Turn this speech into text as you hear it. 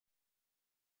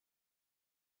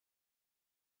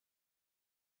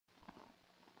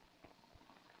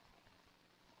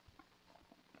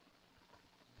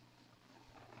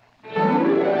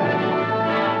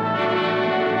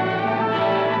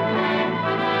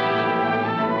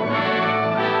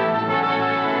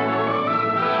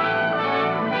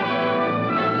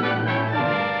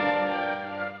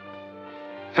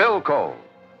Philco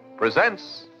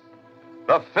presents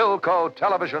the Philco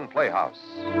Television Playhouse.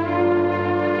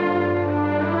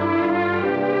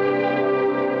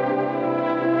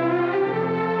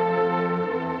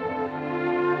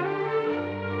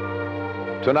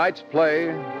 Tonight's play,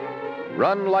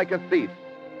 Run Like a Thief,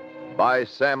 by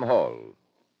Sam Hall.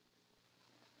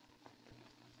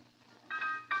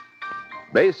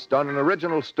 Based on an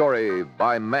original story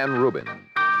by Man Rubin.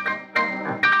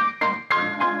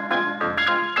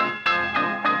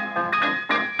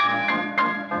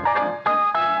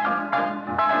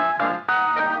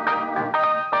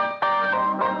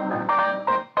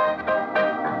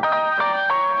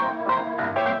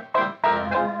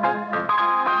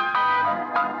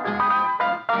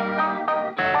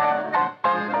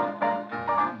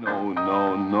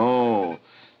 No.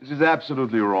 This is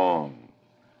absolutely wrong.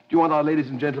 Do you want our ladies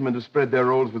and gentlemen to spread their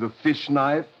rolls with a fish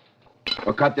knife?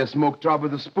 Or cut their smoked trout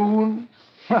with a spoon?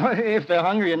 If they're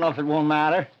hungry enough, it won't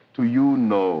matter. To you,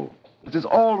 no. This is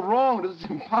all wrong. This is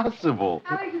impossible.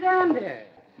 Alexander.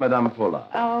 Madame Pollard.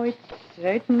 Oh, it's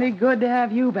certainly good to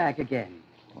have you back again.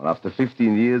 Well, after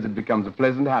 15 years, it becomes a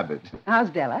pleasant habit. How's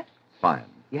Della? Fine.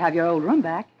 You have your old room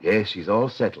back? Yes, she's all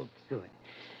settled. Good.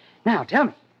 Now, tell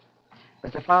me,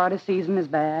 was the Florida season as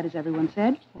bad as everyone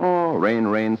said? Oh,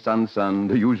 rain, sun,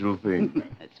 the usual thing.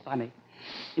 It's funny.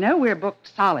 You know, we're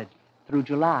booked solid through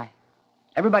July.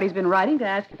 Everybody's been writing to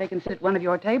ask if they can sit at one of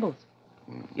your tables.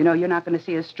 You know, you're not going to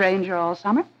see a stranger all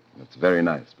summer. That's very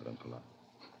nice, Madame Pollard.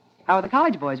 How are the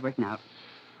college boys working out?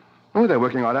 Oh, they're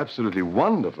working out absolutely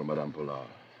wonderful, Madame Pollard.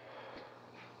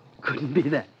 Couldn't be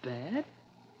that bad.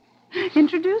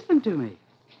 Introduce them to me.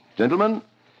 Gentlemen,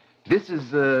 this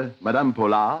is Madame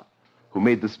Pollard, who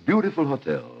made this beautiful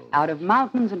hotel. Out of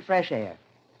mountains and fresh air.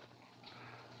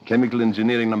 Chemical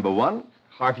engineering number 1.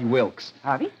 Harvey Wilkes.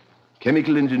 Harvey?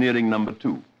 Chemical engineering number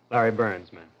 2. Larry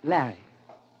Burns, man. Larry.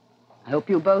 I hope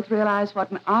you both realize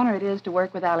what an honor it is to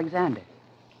work with Alexander.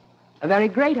 A very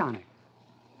great honor.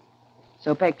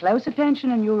 So pay close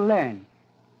attention and you'll learn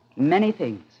many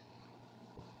things.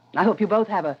 I hope you both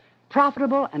have a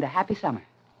profitable and a happy summer.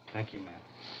 Thank you,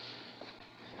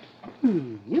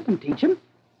 ma'am. You can teach him.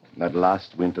 That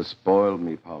last winter spoiled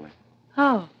me, Polly.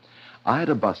 Oh. I had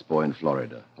a busboy in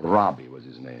Florida. Robbie was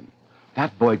his name.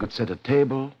 That boy could set a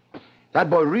table. That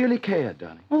boy really cared,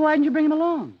 darling. Well, why didn't you bring him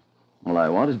along? Well, I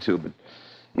wanted to, but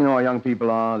you know how young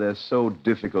people are. They're so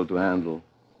difficult to handle.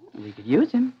 We could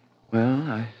use him.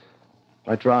 Well,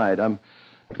 I tried. I'm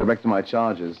correct to my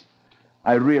charges.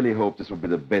 I really hope this will be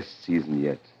the best season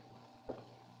yet.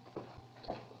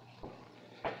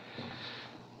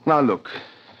 Now, look,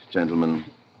 gentlemen.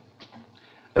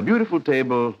 A beautiful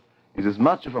table is as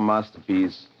much of a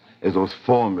masterpiece as those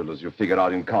formulas you figured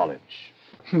out in college.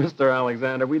 Mr.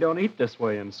 Alexander, we don't eat this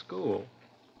way in school.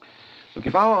 Look,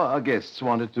 if our guests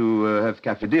wanted to have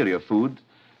cafeteria food,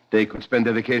 they could spend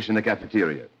their vacation in the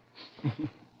cafeteria.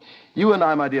 You and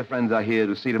I, my dear friends, are here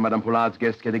to see that Madame Pollard's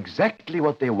guests get exactly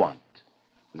what they want,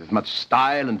 with as much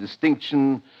style and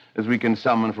distinction as we can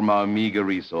summon from our meager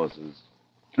resources.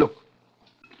 Look,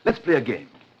 let's play a game.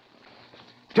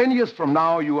 10 years from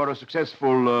now, you are a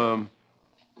successful,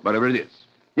 whatever it is.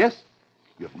 Yes?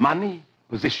 You have money,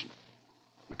 position.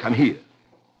 You come here.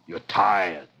 You're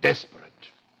tired, desperate.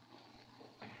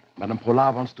 Madame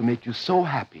Pollard wants to make you so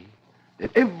happy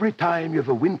that every time you have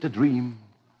a winter dream,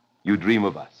 you dream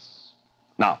of us.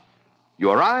 Now,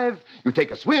 you arrive, you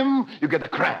take a swim, you get a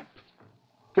cramp.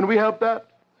 Can we help that?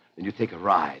 Then you take a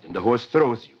ride, and the horse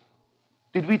throws you.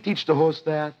 Did we teach the horse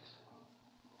that?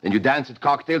 Then you dance at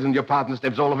cocktails, and your partner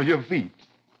steps all over your feet.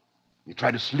 You try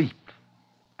to sleep,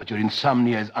 but your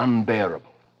insomnia is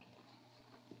unbearable.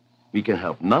 We can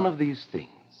help none of these things.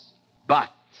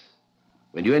 But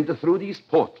when you enter through these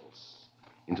portals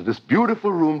into this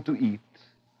beautiful room to eat,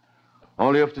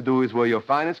 all you have to do is wear your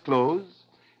finest clothes,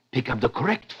 pick up the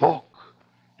correct fork,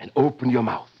 and open your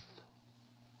mouth.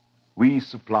 We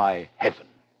supply heaven.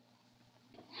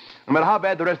 No matter how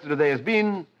bad the rest of the day has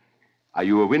been,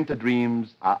 your winter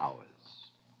dreams are ours.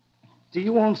 Do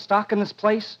you own stock in this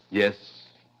place? Yes.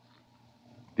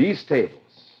 These tables.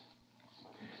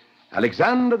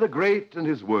 Alexander the Great and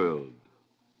his world.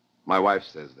 My wife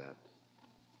says that.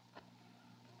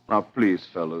 Now, please,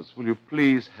 fellas, will you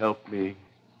please help me?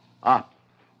 Up.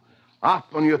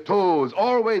 Up on your toes.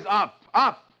 Always up.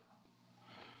 Up.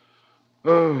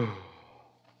 Oh.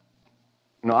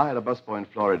 You know, I had a busboy in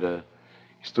Florida.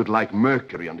 He stood like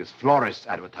Mercury on his florist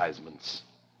advertisements.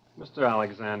 Mr.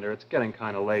 Alexander, it's getting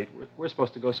kind of late. We're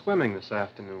supposed to go swimming this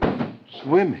afternoon.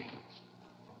 Swimming?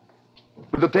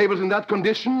 With the tables in that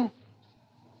condition,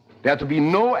 there are to be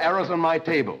no errors on my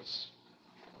tables.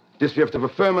 This we have to have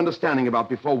a firm understanding about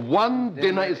before one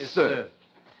dinner is served.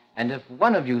 And if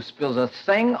one of you spills a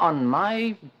thing on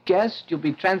my guest, you'll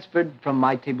be transferred from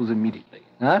my tables immediately.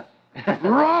 Huh?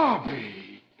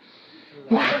 Robbie!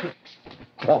 What?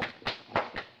 Oh.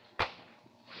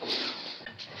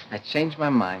 I changed my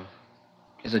mind.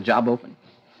 Is the job open?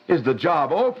 Is the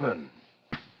job open?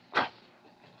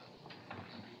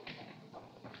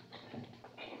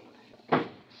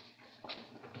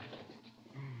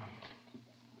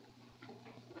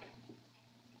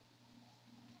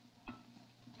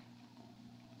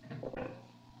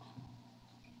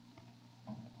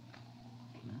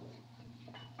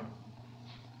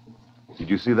 Did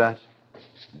you see that?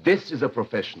 This is a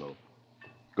professional.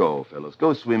 Go, fellows.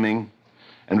 Go swimming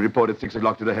and report at 6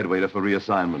 o'clock to the head waiter for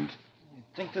reassignment.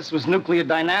 You'd think this was nuclear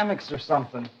dynamics or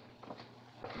something.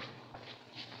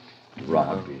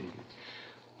 Robbie.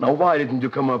 Now, why didn't you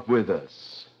come up with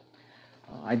us?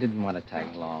 Oh, I didn't want to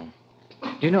tag along.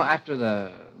 Do you know, after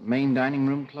the main dining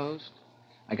room closed,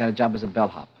 I got a job as a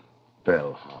bellhop.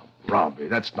 Bellhop. Robbie,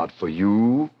 that's not for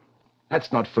you.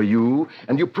 That's not for you.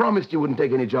 And you promised you wouldn't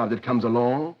take any job that comes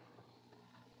along.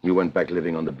 You went back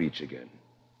living on the beach again.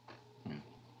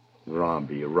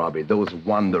 Robbie, those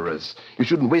wanderers. You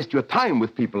shouldn't waste your time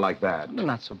with people like that. They're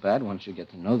not so bad once you get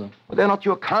to know them. But they're not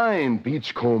your kind,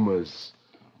 beachcombers.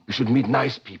 You should meet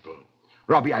nice people.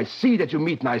 Robbie, I see that you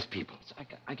meet nice people.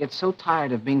 I get so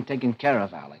tired of being taken care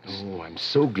of, Alex. Oh, I'm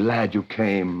so glad you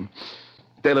came.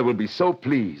 Della will be so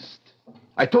pleased.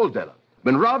 I told Della,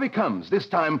 when Robbie comes, this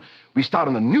time we start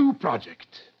on a new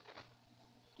project.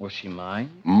 Will she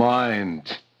mind?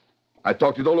 Mind. I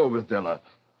talked it all over with Della.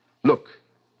 Look,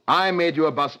 I made you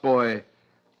a busboy.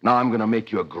 Now I'm going to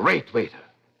make you a great waiter.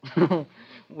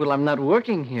 Well, I'm not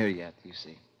working here yet, you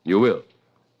see. You will.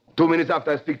 2 minutes after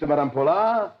I speak to Madame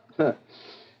Pollard,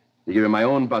 you give me my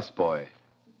own busboy.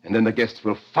 And then the guests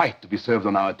will fight to be served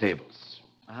on our tables.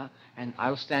 And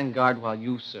I'll stand guard while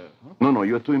you serve. Huh? No,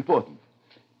 you're too important.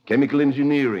 Chemical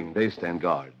engineering, they stand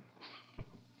guard.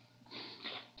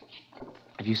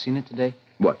 Have you seen it today?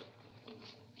 What?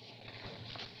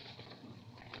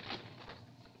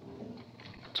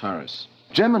 Taurus.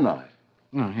 Gemini.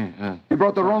 No, here. You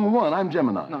brought the wrong one. I'm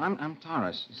Gemini. No, I'm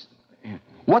Taurus. Here.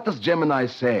 What does Gemini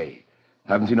say?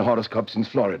 Haven't seen a horoscope since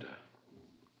Florida.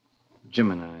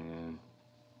 Gemini.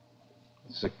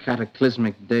 It's a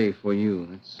cataclysmic day for you.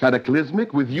 It's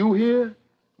Cataclysmic with you here?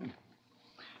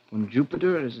 when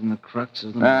Jupiter is in the crux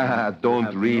of the...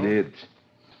 Don't read it.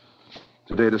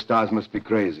 Today the stars must be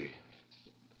crazy.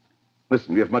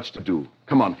 Listen, we have much to do.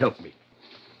 Come on, help me.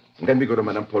 And then we go to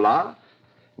Madame Pollard, and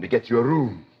we get you a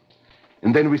room.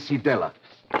 And then we see Della.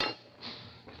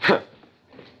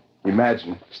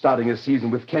 Imagine starting a season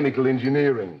with chemical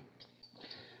engineering.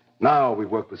 Now we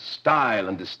work with style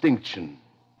and distinction.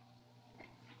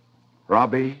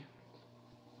 Robbie,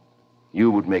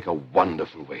 you would make a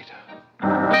wonderful waiter.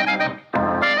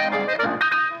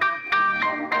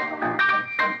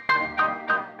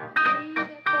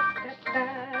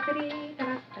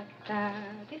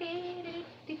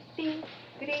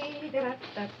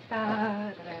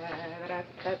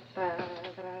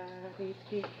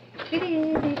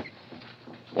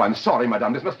 Oh, I'm sorry,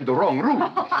 madame. This must be the wrong room.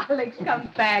 Oh, Alex,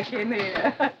 come back in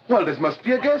here. Well, this must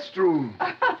be a guest room.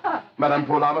 Madame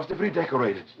Pollard must have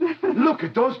redecorated. Look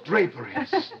at those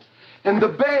draperies. And the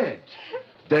bed.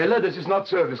 Della, this is not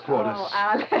service quarters. Oh,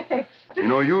 Alex. You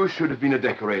know, you should have been a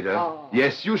decorator. Oh.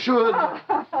 Yes, you should.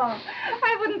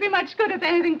 I wouldn't be much good at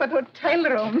anything but hotel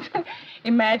rooms.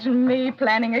 Imagine me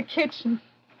planning a kitchen.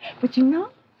 But you know,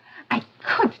 I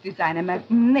could design a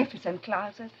magnificent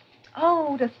closet.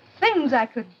 Oh, the things I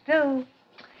could do.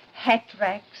 Hat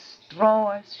racks,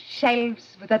 drawers,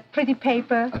 shelves with that pretty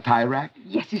paper. A tie rack?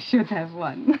 Yes, you should have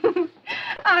one.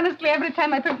 Honestly, every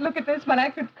time I could look at this one, I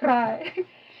could cry.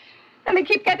 And they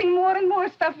keep getting more and more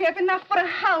stuff. We have enough for a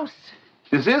house.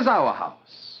 This is our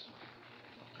house.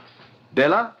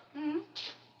 Della? Hmm?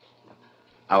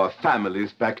 Our family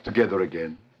is back together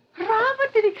again.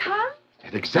 Robert, did he come?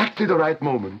 At exactly the right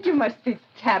moment. You must be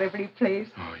terribly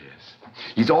pleased. Oh, yes.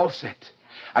 He's all set.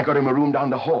 I got him a room down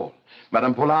the hall.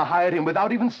 Madame Pollard hired him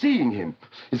without even seeing him.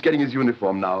 He's getting his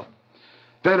uniform now.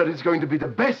 Della, it's going to be the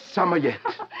best summer yet.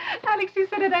 Alex, you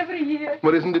said it every year.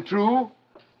 Well, isn't it true?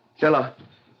 Della,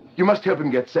 you must help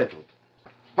him get settled.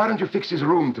 Why don't you fix his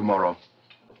room tomorrow?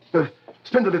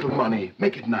 Spend a little money.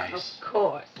 Make it nice. Of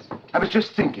course. I was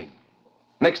just thinking.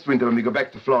 Next winter, when we go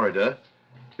back to Florida,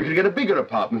 we could get a bigger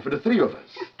apartment for the three of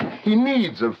us. He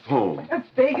needs a home. A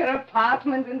bigger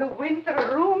apartment in the winter,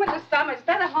 a room in the summer. Is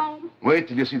that a home? Wait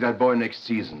till you see that boy next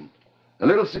season. A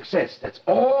little success. That's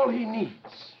all he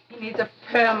needs. He needs a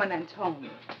permanent home.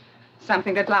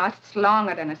 Something that lasts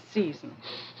longer than a season.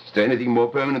 Is there anything more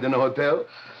permanent than a hotel?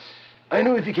 I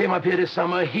knew if he came up here this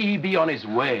summer, he'd be on his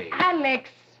way. Alex,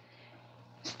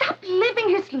 stop living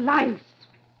his life.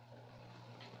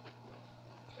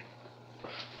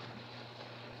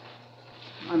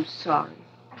 I'm sorry.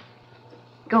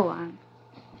 Go on.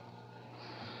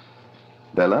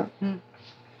 Della,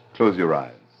 close your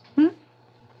eyes.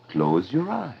 Close your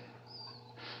eyes.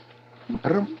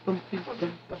 Well,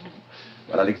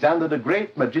 Alexander the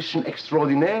Great, magician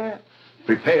extraordinaire,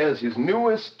 prepares his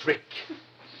newest trick.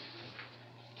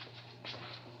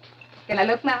 Can I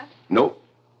look now? No.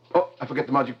 Oh, I forget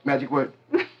the magic word.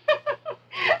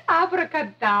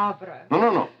 Abracadabra.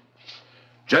 No.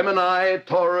 Gemini,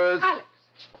 Taurus. Alex.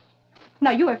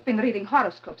 Now, you have been reading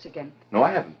horoscopes again. No,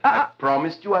 I haven't. I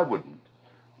promised you I wouldn't.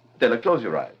 Della, close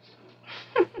your eyes.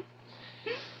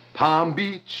 Palm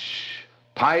Beach,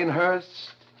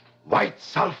 Pinehurst, White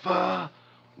Sulphur,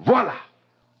 voila!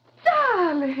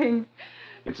 Darling.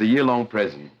 It's a year-long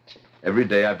present. Every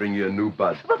day I bring you a new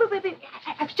bud. Wait.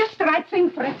 I've just the right thing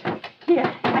for it.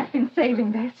 Here, I've been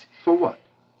saving this. For what?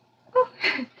 Oh,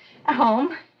 at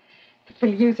home.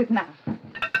 We'll use it now.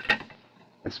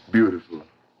 It's beautiful.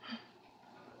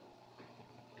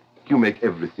 You make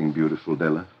everything beautiful,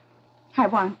 Della. I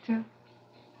want to.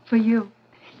 For you.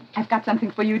 I've got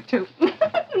something for you, too.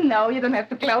 No, you don't have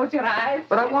to close your eyes.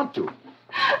 But I want to.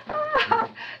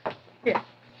 Here.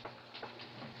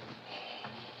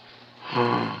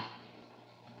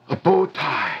 A bow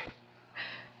tie.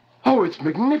 Oh, it's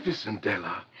magnificent,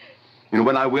 Della. You know,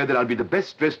 when I wear that, I'll be the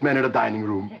best-dressed man in the dining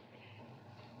room.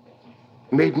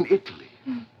 Made in Italy.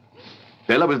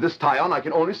 Della, with this tie on, I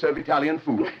can only serve Italian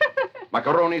food.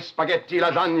 Macaroni, spaghetti,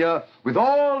 lasagna, with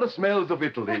all the smells of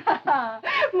Italy.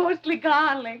 Mostly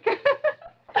garlic.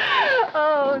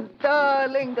 Oh,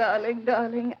 darling.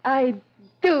 I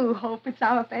do hope it's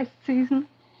our best season.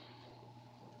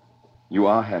 You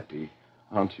are happy,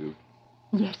 aren't you?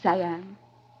 Yes, I am.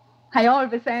 I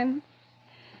always am.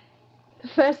 The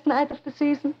first night of the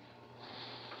season.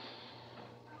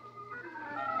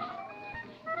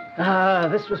 Ah,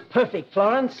 this was perfect,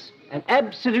 Florence. An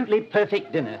absolutely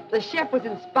perfect dinner. The chef was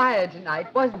inspired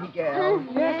tonight, wasn't he, girl?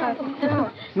 Yes, I think so.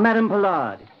 Madame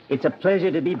Pollard, it's a pleasure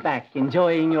to be back,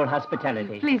 enjoying your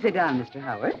hospitality. Please sit down, Mr.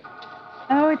 Howard.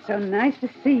 Oh, it's so nice to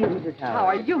see you, Mrs. Howard. How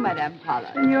are you, Madame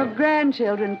Pollard? And your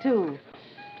grandchildren, too.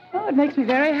 Oh, it makes me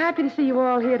very happy to see you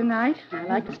all here tonight. I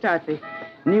like to start the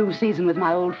new season with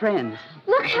my old friends.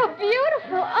 Look how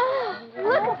beautiful. Oh,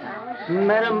 look.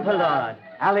 Madame Pollard,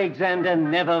 Alexander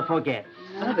never forgets.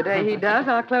 Well, the day he does,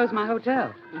 I'll close my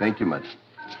hotel. Thank you much.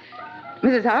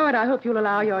 Mrs. Howard, I hope you'll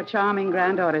allow your charming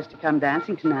granddaughters to come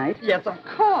dancing tonight. Yes, of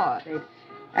course. They'd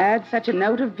add such a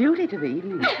note of beauty to the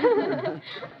evening.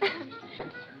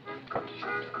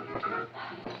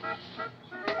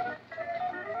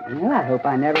 Well, I hope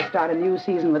I never start a new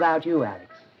season without you,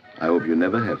 Alex. I hope you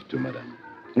never have to, madame.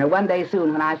 You know, one day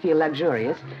soon, when I feel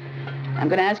luxurious, I'm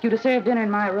going to ask you to serve dinner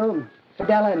in my room for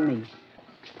Della and me.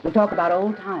 We'll talk about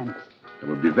old times. It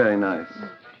would be very nice.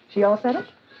 She all said it?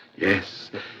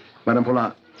 Yes. Madame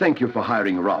Pollard, thank you for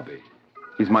hiring Robbie.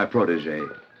 He's my protege.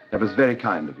 That was very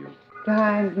kind of you.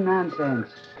 Kind nonsense.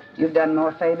 You've done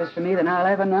more favors for me than I'll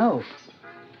ever know.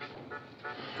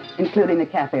 Including the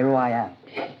Cafe Royale.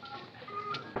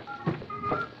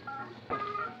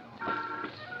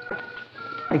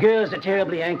 The girls are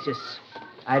terribly anxious.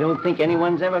 I don't think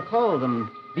anyone's ever called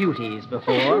them beauties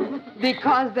before.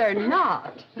 Because they're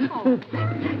not.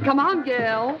 Come on,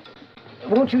 girl.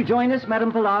 Won't you join us,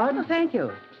 Madame Pollard? Oh, thank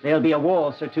you. There'll be a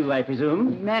waltz or two, I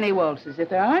presume. Many waltzes, if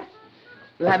there aren't.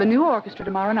 We'll have a new orchestra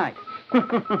tomorrow night.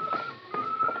 Good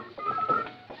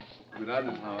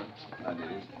afternoon, Howard. How do you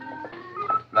do?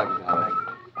 Dr. Howard.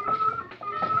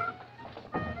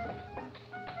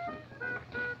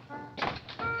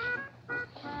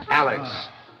 Alex,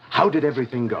 how did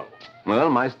everything go? Well,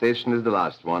 my station is the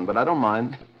last one, but I don't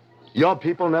mind. Your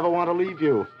people never want to leave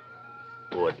you.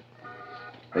 Good.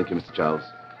 Thank you, Mr. Charles.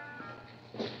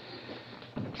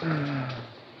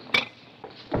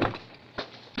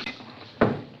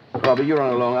 Robbie, you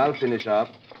run along. I'll finish up.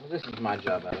 Well, this is my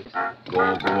job, Alex. Go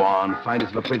on. Find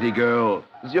us a pretty girl.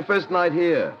 This is your first night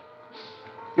here.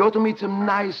 You ought to meet some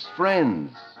nice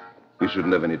friends. We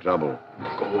shouldn't have any trouble.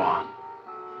 Go on.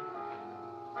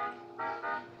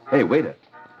 Hey, waiter.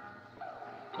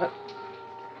 What?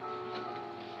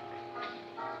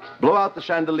 Blow out the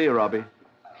chandelier, Robbie.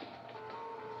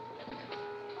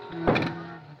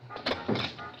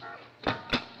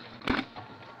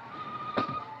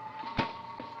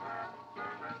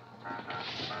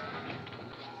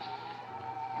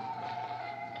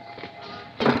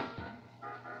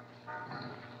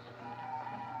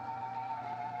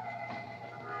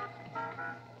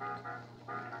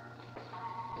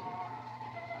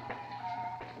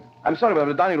 I'm sorry, but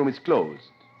the dining room is closed.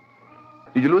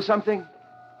 Did you lose something?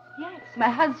 Yes, my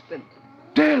husband.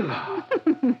 Della!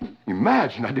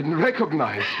 Imagine, I didn't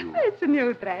recognize you. It's a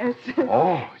new dress.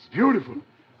 Oh, it's beautiful.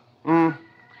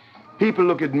 People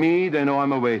look at me, they know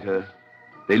I'm a waiter.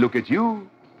 They look at you,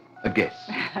 a guest.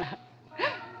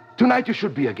 Tonight you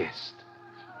should be a guest.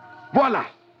 Voila!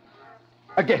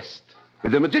 A guest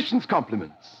with the magician's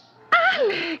compliments.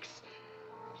 Alex!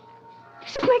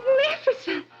 This is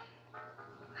magnificent.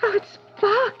 Oh, it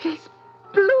sparkles.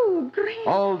 Blue, green.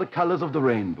 All the colors of the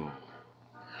rainbow.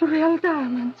 Real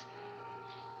diamonds.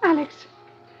 Alex,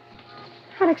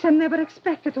 I never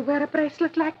expected to wear a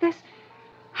bracelet like this.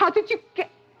 How did you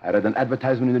get... I read an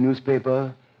advertisement in the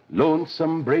newspaper.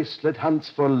 Lonesome bracelet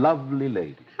hunts for lovely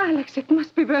lady. Alex, it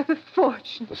must be worth a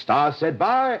fortune. The star said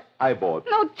buy, I bought.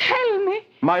 No, tell me.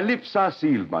 My lips are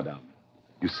sealed, madame.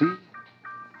 You see?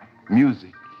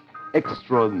 Music.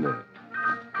 Extraordinary.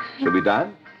 Shall we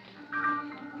dance?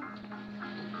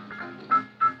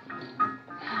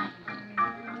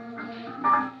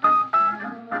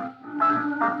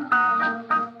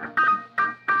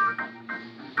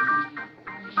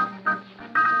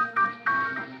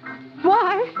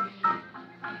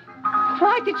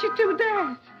 Why did you do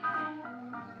that?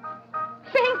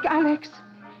 Think, Alex.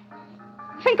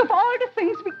 Think of all the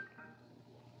things we...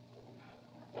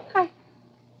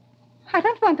 I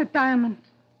don't want a diamond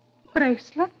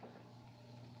bracelet.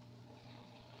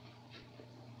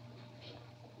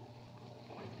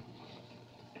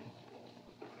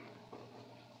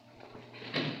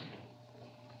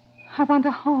 I want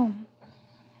a home.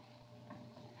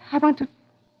 I want to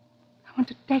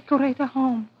decorate a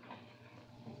home.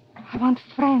 I want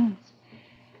friends.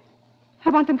 I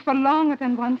want them for longer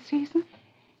than one season.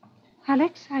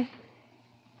 Alex,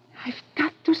 I've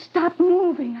got to stop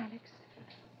moving, Alex.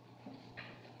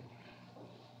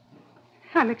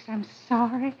 Alex, I'm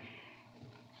sorry.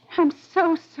 I'm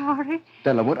so sorry.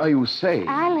 Della, what are you saying?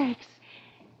 Alex,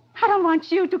 I don't want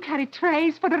you to carry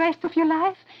trays for the rest of your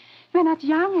life. We're not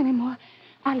young anymore.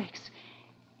 Alex,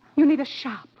 you need a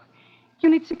shop. You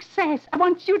need success. I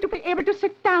want you to be able to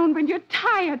sit down when you're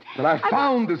tired. Well, I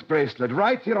found this bracelet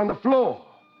right here on the floor.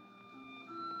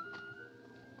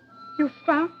 You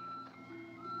found?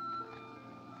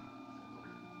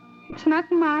 It's not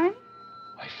mine.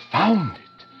 I found it.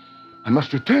 I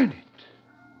must return it.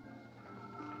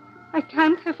 I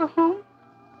can't have a home.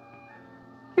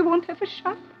 You won't have a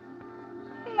shop.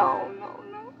 No, no,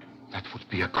 no. That would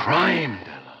be a crime,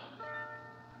 Della.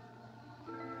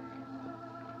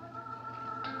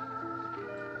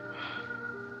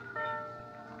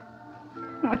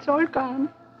 No, it's all gone.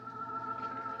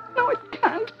 No, it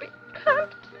can't be.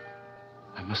 Can't be.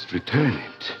 I must return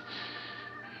it.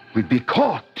 We'd be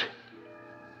caught.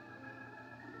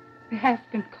 We have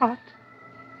been caught.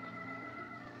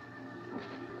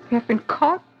 We have been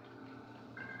caught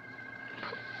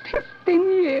for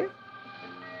 15 years.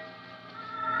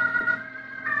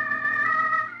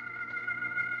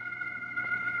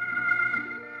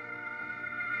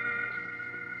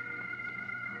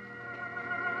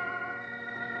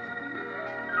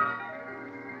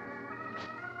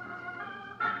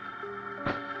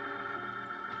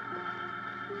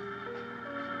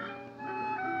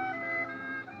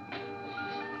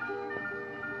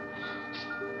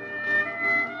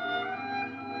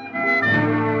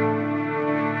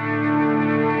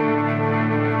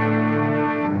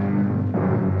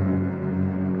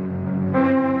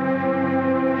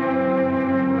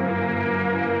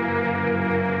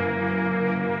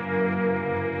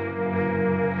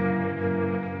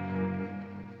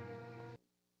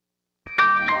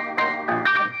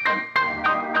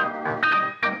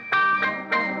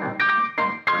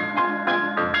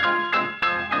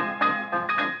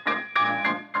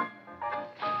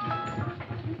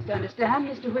 Understand,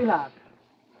 Mr. Wheelock?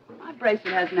 My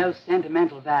bracelet has no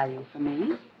sentimental value for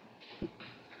me.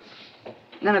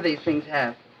 None of these things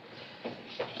have.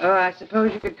 Oh, I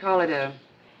suppose you could call it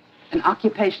an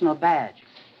occupational badge.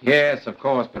 Yes, of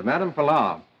course, but Madame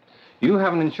Pollard, you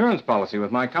have an insurance policy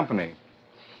with my company.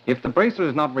 If the bracelet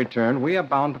is not returned, we are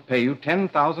bound to pay you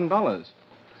 $10,000.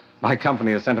 My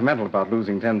company is sentimental about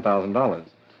losing $10,000.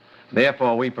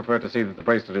 Therefore, we prefer to see that the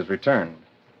bracelet is returned.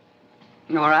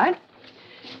 All right.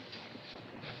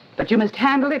 But you must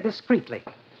handle it discreetly.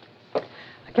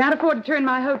 I can't afford to turn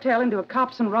my hotel into a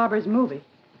cops and robbers movie.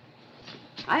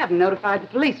 I haven't notified the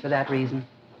police for that reason.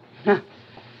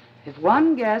 If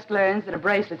one guest learns that a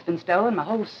bracelet's been stolen, my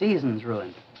whole season's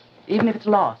ruined, even if it's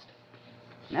lost.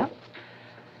 No.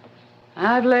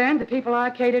 I've learned the people I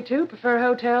cater to prefer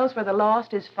hotels where the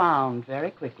lost is found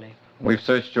very quickly. We've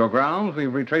searched your grounds.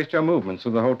 We've retraced your movements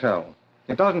through the hotel.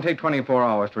 It doesn't take 24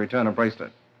 hours to return a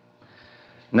bracelet.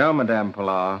 No, Madame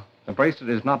Pollard, the bracelet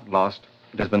is not lost.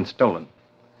 It has been stolen.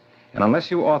 And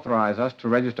unless you authorize us to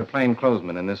register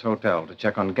plainclothesmen in this hotel to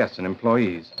check on guests and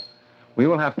employees, we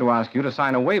will have to ask you to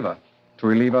sign a waiver to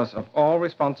relieve us of all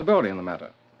responsibility in the matter.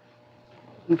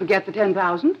 And forget the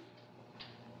 10,000?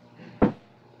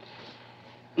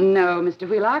 No, Mr.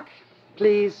 Wheelock.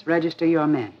 Please register your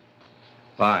men.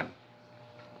 Fine.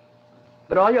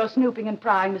 But all your snooping and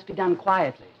prying must be done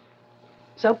quietly.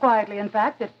 So quietly, in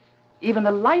fact, that even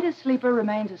the lightest sleeper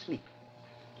remains asleep.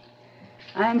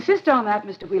 I insist on that,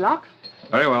 Mr. Wheelock.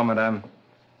 Very well, Madame.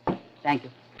 Thank you.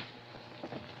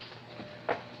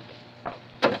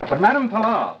 But, Madame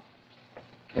Pollard,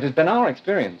 it has been our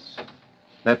experience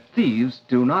that thieves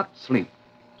do not sleep.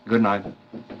 Good night.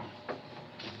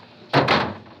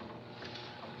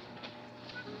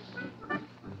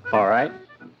 All right.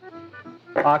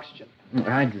 Oxygen.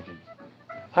 Hydrogen.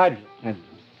 Hydrogen. Hydrogen.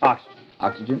 Oxygen.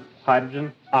 Oxygen.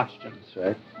 Hydrogen. Oxygen. That's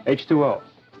right. H2O.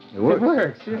 It works. It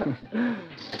works, yeah.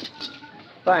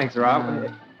 Thanks, Rob.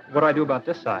 What do I do about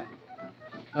this side?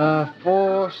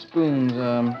 4 spoons.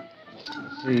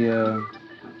 Let's see,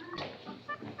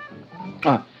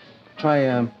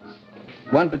 try,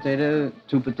 1 potato,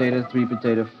 2 potato, 3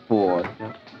 potato, 4.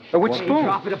 Which Hey, spoon?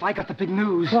 drop it if I got the big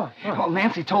news. Well,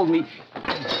 Nancy told me.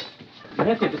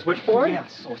 Nancy at the switchboard? Yeah,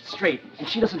 so it's straight. And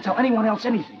she doesn't tell anyone else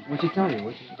anything. What'd you tell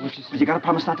you? You gotta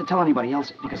promise not to tell anybody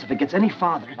else, because if it gets any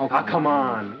farther... Oh, come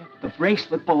on. The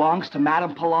bracelet belongs to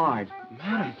Madame Pollard.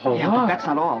 Madame Pollard? Yeah, but that's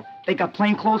not all. They got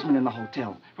plainclothesmen in the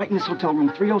hotel. Right in this hotel room,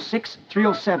 306,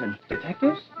 307.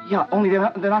 Detectives? Yeah, only they're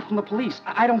not from the police.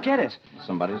 I don't get it.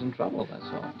 Somebody's in trouble, that's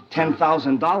all.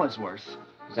 $10,000 worth.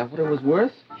 Is that what it was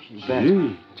worth? You bet.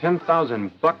 Gee,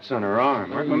 $10,000 on her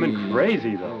arm. Aren't women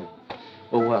crazy, though?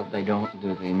 Well,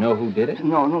 do they know who did it?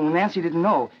 No, Nancy didn't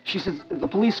know. She said the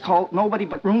police called nobody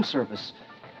but room service.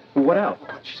 What else?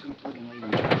 She's gonna plug in later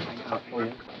and try to find out. Oh,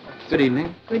 yeah. Good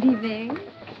evening. Good evening.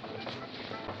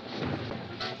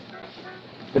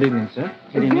 Good evening, sir.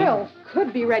 The girls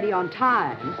could be ready on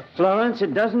time. Florence,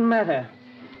 it doesn't matter.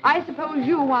 I suppose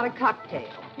you want a cocktail.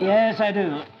 Yes, I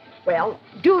do. Well,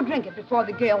 do drink it before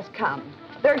the girls come.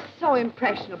 They're so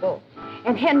impressionable.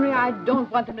 And, Henry, I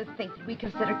don't want them to think that we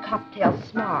consider cocktails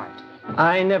smart.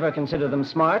 I never consider them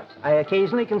smart. I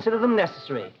occasionally consider them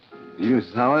necessary. You,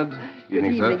 Mrs. Howard. Good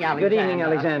evening, Alexander. Good evening,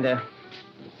 Alexander.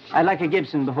 I'd like a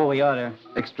Gibson before we order.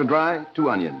 Extra dry, 2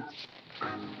 onions.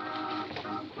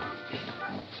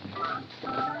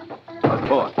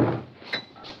 4.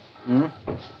 Hmm?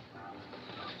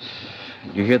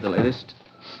 Did you hear the latest?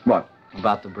 What?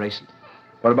 About the bracelet.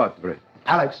 What about the bracelet?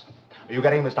 Alex, are you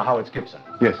getting Mr. Howard's Gibson?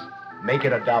 Yes. Make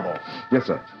it a double. Yes,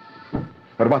 sir.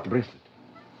 What about the bracelet?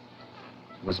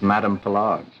 It was Madame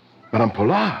Pollard's. Madame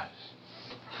Pollard.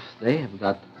 They have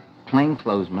got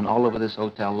plainclothesmen all over this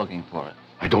hotel looking for it.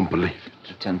 I don't believe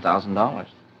it. $10,000.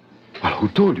 Well, who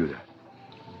told you that?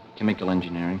 Chemical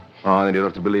engineering. Oh, then you don't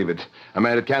have to believe it. A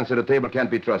man who can't sit at a table can't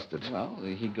be trusted. Well,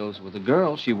 he goes with a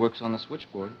girl. She works on the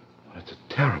switchboard. That's a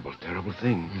terrible, terrible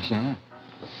thing. Yeah.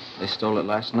 They stole it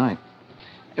last night.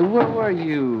 Where were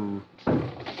you?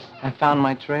 I found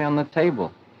my tray on the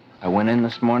table. I went in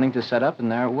this morning to set up,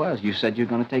 and there it was. You said you were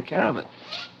going to take care of it.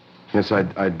 Yes,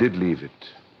 I did leave it.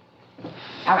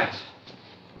 Alex,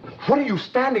 what are you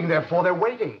standing there for? They're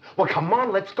waiting. Well, come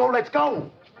on, let's go, let's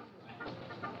go.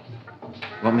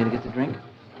 Want me to get the drink?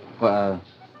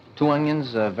 2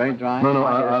 onions, very dry. No,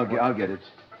 I'll get it.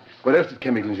 What else did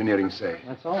chemical engineering say?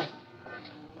 That's all.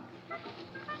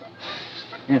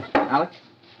 Here, Alex.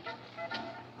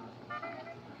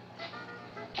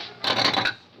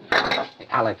 Hey,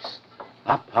 Alex.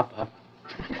 Up. Hey,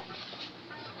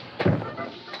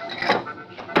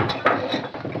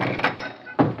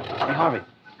 Harvey.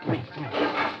 Come here.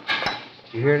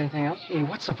 Did you hear anything else? Hey,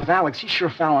 what's up with Alex? He's sure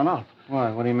fouling up.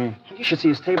 Why? What do you mean? You should see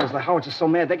his tables. The Howards are so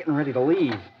mad, they're getting ready to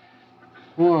leave.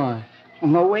 Why?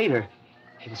 Well, no waiter.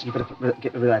 Hey, listen, you better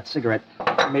get rid of that cigarette.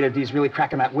 Maitre D's really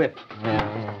cracking that whip.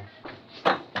 Yeah.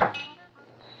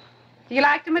 Do you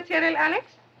like the material, Alex?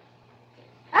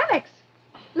 Alex,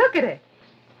 look at it.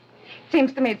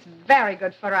 Seems to me it's very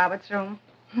good for Robert's room.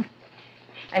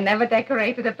 I never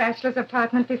decorated a bachelor's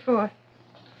apartment before.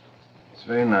 It's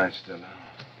very nice, Della.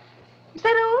 Is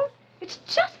that all? It's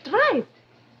just right.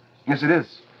 Yes, it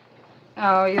is.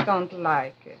 Oh, you don't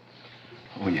like it.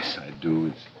 Oh, yes, I do.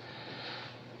 It's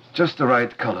just the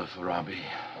right color for Robbie.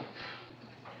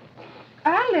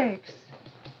 Alex.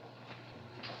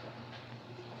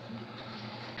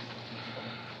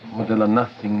 Oh, Della,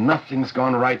 nothing's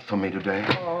gone right for me today.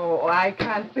 Oh, I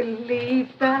can't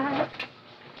believe that.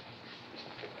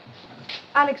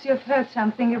 Alex, you've heard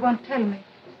something you won't tell me.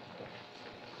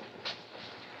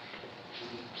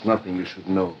 It's nothing you should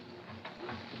know.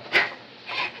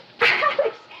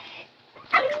 Alex,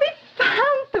 we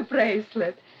found the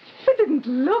bracelet. We didn't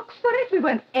look for it. We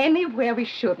went anywhere we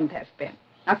shouldn't have been.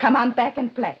 Now come on back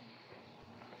and play.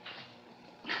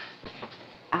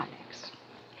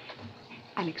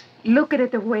 Alex, look at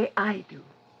it the way I do.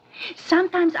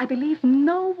 Sometimes I believe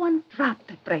no one dropped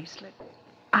that bracelet.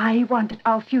 I wanted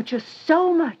our future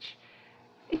so much.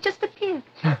 It just appeared.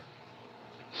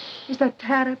 Is that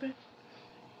terrible?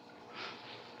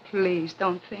 Please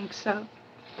don't think so.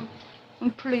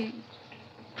 And please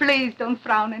don't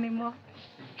frown anymore.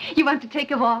 You want to take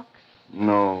a walk?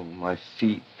 No, my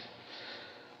feet.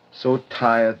 So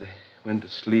tired, they went to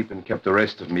sleep and kept the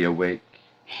rest of me awake.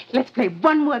 Let's play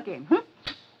one more game, huh?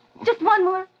 Just one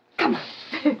more. Come on.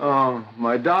 Oh,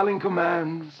 my darling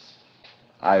commands.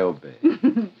 I obey.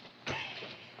 There.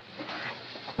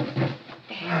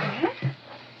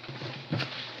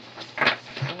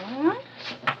 So.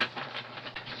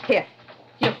 Here,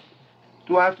 you.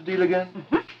 Do I have to deal again?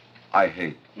 Mm-hmm. I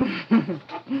hate.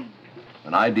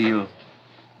 When I deal,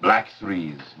 black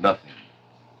threes, nothing.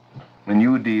 When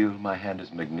you deal, my hand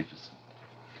is magnificent.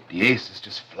 The aces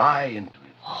just fly into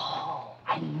it. Oh,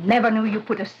 I never knew you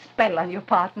put a spell on your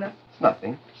partner. It's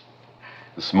nothing.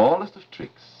 The smallest of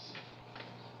tricks.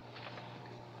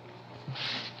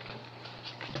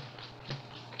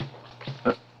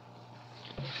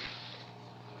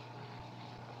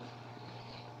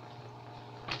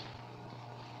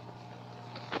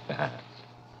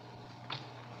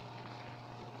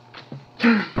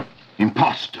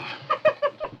 Imposter.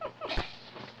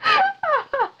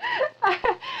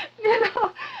 You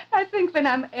know, I think when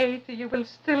I'm 80, you will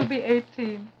still be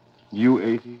 18. You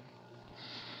 80?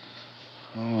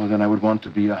 Oh, then I would want to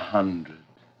be 100.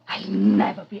 I'll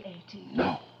never be 18.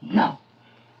 No. No.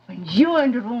 When you're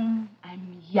in the room,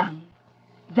 I'm young.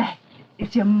 That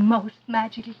is your most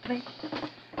magical trick.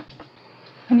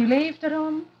 When you leave the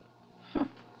room,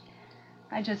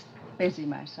 I just busy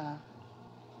myself.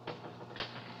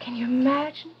 Can you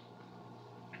imagine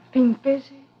being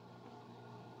busy?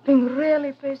 Being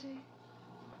really busy?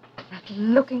 Not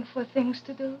looking for things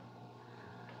to do?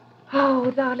 Oh,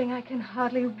 darling, I can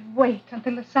hardly wait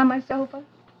until the summer's over.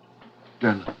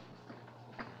 Della.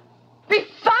 We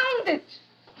found it!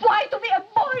 Why do we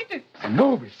avoid it? I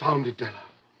know we found it, Della.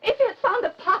 If we had found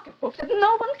a pocketbook that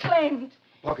no one claimed.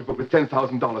 Pocketbook with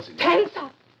 $10,000 in it.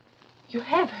 10,000? You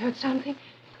have heard something.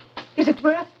 Is it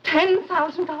worth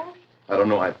 $10,000? I don't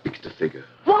know. I picked a figure.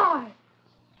 Why?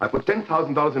 I put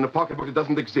 $10,000 in a pocketbook that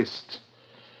doesn't exist.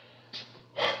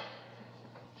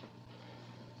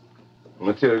 The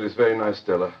material is very nice,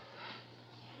 Della.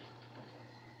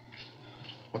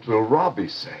 What will Robbie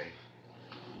say?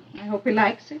 I hope he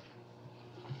likes it.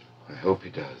 I hope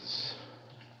he does.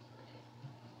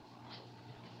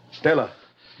 Della,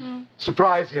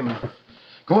 surprise him.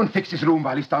 Go and fix his room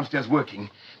while he's downstairs working.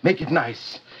 Make it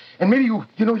nice. And maybe you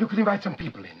could invite some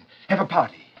people in. Have a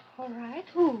party. All right.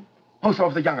 Who? Oh, some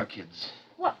of the younger kids.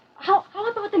 What? How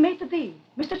about the maitre d',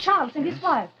 Mr. Charles and his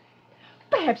wife?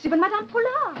 Perhaps even Madame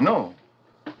Pollard. No.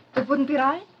 That wouldn't be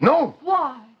right? No.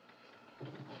 Why?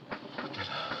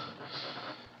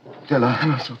 Della,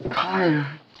 I'm so tired.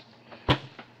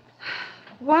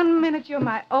 1 minute you're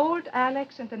my old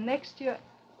Alex, and the next you're...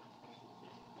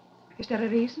 Is there a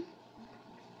reason?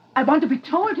 I want to be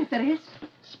told if there is.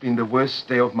 It's been the worst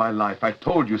day of my life. I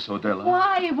told you so, Della.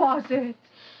 Why was it?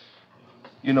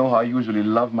 You know how I usually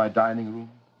love my dining room?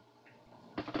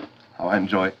 How I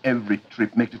enjoy every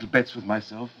trip, make little bets with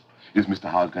myself. Is Mr.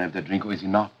 Howard going to have that drink or is he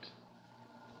not?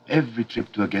 Every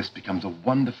trip to a guest becomes a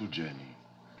wonderful journey,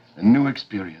 a new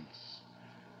experience.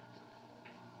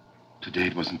 Today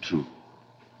it wasn't true.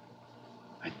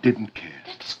 I didn't care.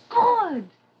 That's good.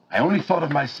 I only thought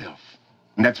of myself.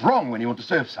 And that's wrong when you want to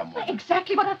serve someone.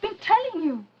 Exactly what I've been telling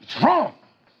you. It's wrong.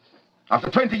 After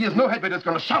 20 years, no headwaiter's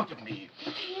going to shout at me.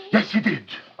 Yes, he did.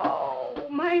 Oh,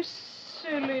 my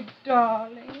silly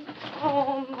darling.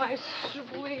 Oh, my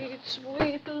sweet,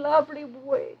 sweet, lovely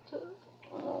waiter.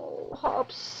 Oh, how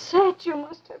upset you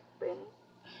must have been.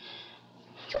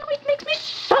 You know, it makes me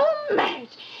so mad.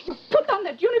 You put on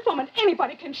that uniform and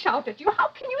anybody can shout at you. How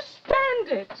can you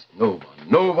stand it?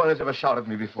 No one has ever shouted at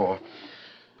me before.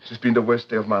 This has been the worst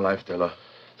day of my life, Della.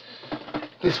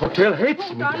 This hotel hates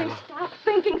me, Darling, Della. stop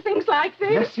thinking things like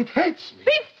this. Yes, it hates me.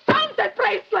 We found that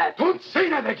bracelet. Don't say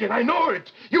that again. I know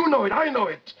it. You know it. I know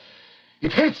it.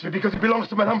 It hates me because it belongs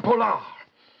to Madame Pollard.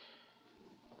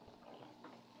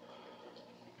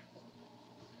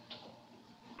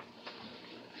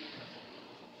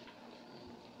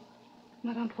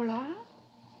 Madame Pollard?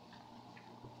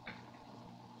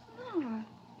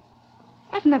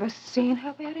 never seen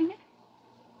her wearing it.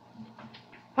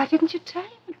 Why didn't you tell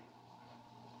me?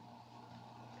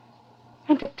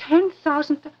 And the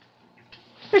 10,000...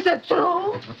 Is that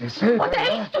true? That's what they say. What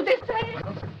else do they say?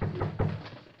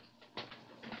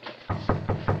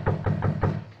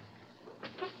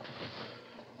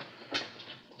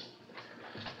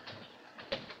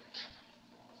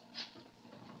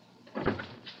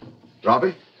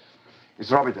 Robbie?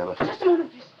 It's Robbie, Della. Just a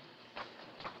moment, please.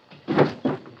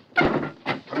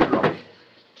 Come in, Robbie.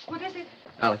 What is it?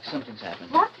 Alex, something's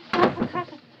happened. What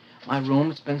happened? My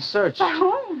room, it's been searched. By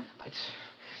whom?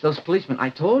 Those policemen, I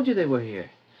told you they were here.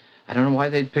 I don't know why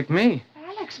they'd pick me.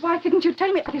 Alex, why didn't you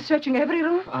tell me? Are they searching every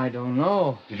room? I don't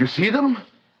know. Did you see them?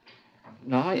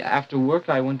 No, after work,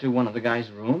 I went to one of the guys'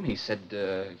 room. He said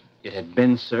it had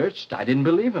been searched. I didn't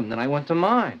believe him. Then I went to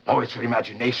mine. Oh, it's your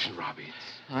imagination, Robbie.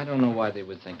 I don't know why they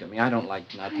would think of me. I don't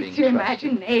like not being It's your trusted.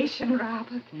 imagination,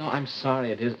 Robert. No, I'm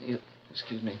sorry. It is.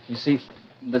 Excuse me. You see,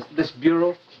 this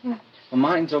bureau, Yeah. well,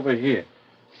 mine's over here.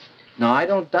 No, I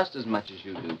don't dust as much as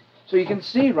you do. So you can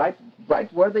see right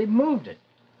where they moved it.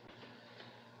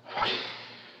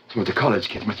 Some of the college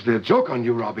kids must have played a joke on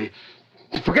you, Robbie.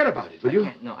 Forget about it, will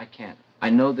you? No, I can't. I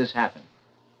know this happened.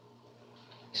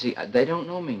 See, they don't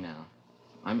know me now.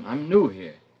 I'm new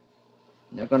here.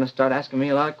 They're going to start asking me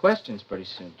a lot of questions pretty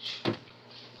soon. Shh.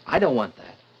 I don't want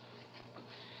that.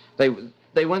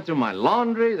 They went through my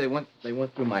laundry. They went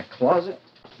through my closet.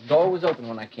 The door was open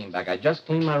when I came back. I just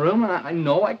cleaned my room, and I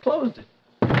know I closed it.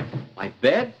 My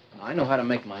bed, I know how to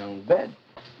make my own bed.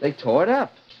 They tore it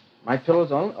up. My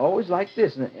pillow's always like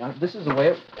this. And this is the way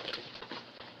it...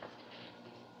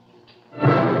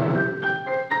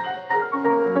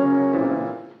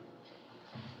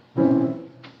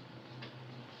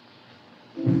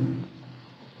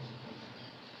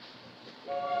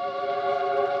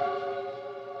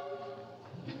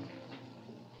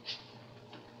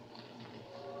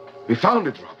 We found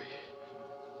it, Robbie.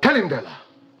 Tell him, Della.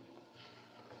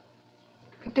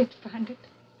 We did find it.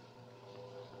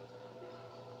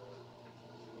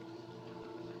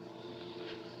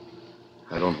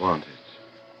 I don't want it.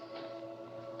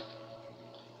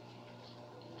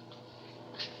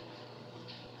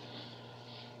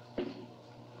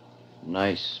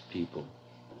 Nice people.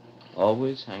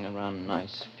 Always hang around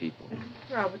nice people.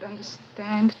 Robert,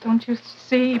 understand. Don't you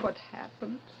see what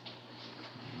happened?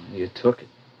 You took it.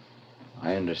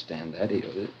 I understand that.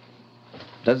 It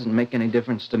doesn't make any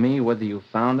difference to me whether you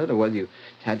found it or whether you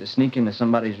had to sneak into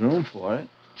somebody's room for it.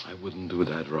 I wouldn't do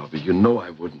that, Robbie. You know I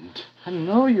wouldn't. I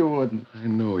know you wouldn't. I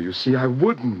know. You see, I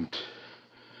wouldn't.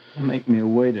 Make me a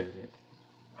waiter.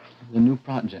 The new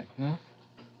project, huh?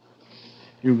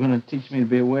 You're going to teach me to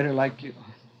be a waiter like you?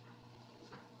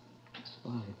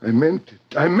 I meant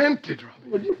it. I meant it, Robbie.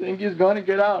 What do you think he's going to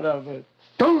get out of it?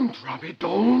 Don't, Robbie,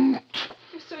 don't.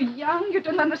 You're so young, you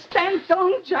don't understand.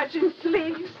 Don't judge him,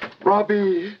 please.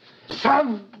 Robbie,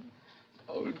 son.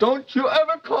 Oh, don't you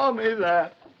ever call me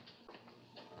that.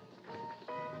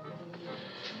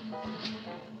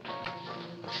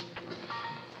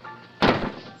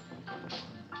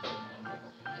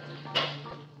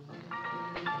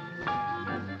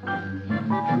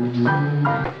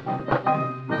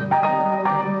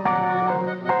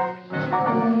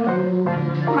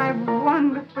 My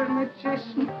wonderful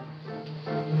magician.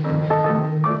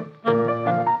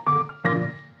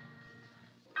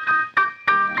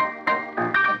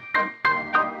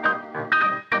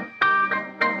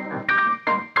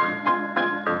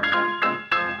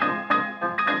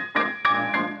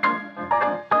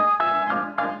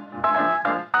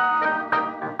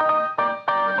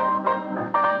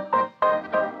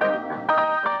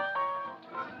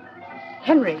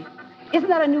 Henry, isn't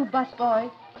that a new busboy?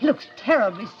 He looks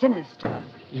terribly sinister.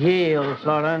 Yield,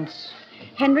 Florence.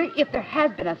 Henry, if there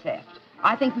has been a theft,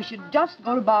 I think we should just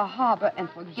go to Bar Harbor and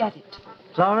forget it.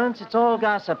 Florence, it's all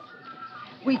gossip.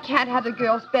 We can't have the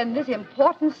girls spend this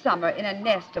important summer in a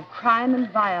nest of crime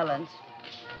and violence.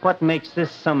 What makes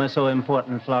this summer so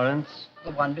important, Florence?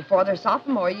 The one before their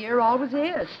sophomore year always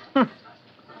is.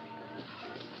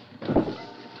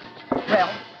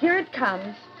 Well, here it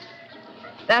comes.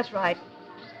 That's right.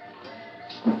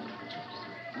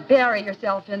 Bury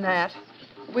yourself in that.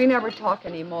 We never talk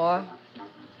anymore.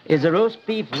 Is the roast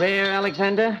beef rare,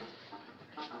 Alexander?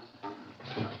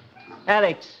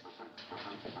 Alex.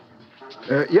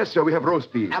 Yes, sir, we have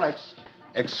roast beef. Alex.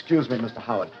 Excuse me, Mr.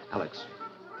 Howard. Alex.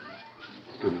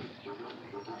 Excuse me.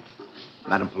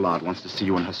 Madame Pollard wants to see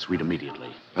you in her suite immediately.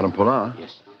 Madame Pollard?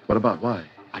 Yes. What about? Why?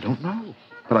 I don't know.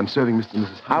 But I'm serving Mr. and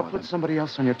Mrs. I'll Howard. put somebody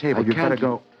else on your table. You'd better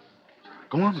go.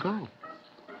 Go on, go.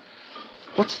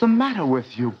 What's the matter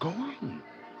with you? Go on.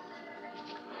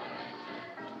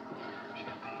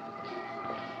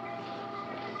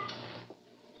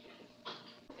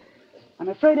 I'm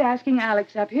afraid asking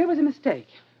Alex up here was a mistake.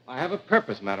 I have a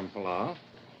purpose, Madame Pollard.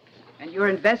 And your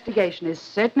investigation is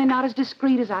certainly not as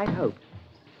discreet as I'd hoped.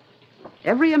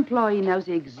 Every employee knows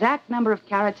the exact number of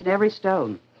carats in every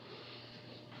stone.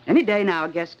 Any day now, a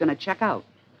guest's going to check out.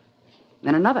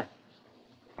 Then another.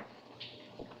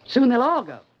 Soon they'll all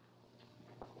go.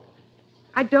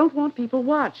 I don't want people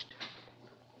watched.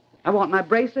 I want my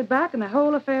bracelet back and the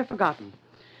whole affair forgotten.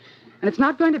 And it's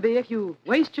not going to be if you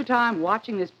waste your time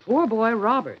watching this poor boy,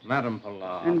 Robert. Madame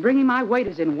Pollard. And bringing my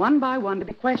waiters in one by one to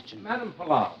be questioned. Madame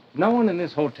Pollard. No one in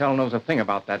this hotel knows a thing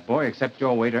about that boy except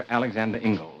your waiter, Alexander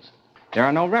Ingalls. There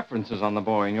are no references on the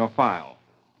boy in your file.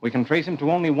 We can trace him to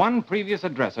only one previous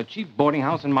address, a cheap boarding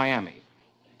house in Miami.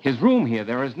 His room here,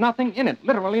 there is nothing in it,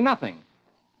 literally nothing.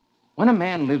 When a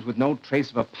man lives with no trace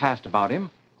of a past about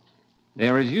him,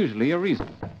 there is usually a reason.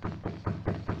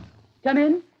 Come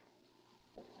in.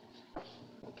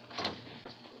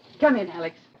 Come in,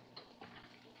 Alex.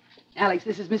 Alex,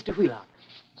 this is Mr. Wheelock.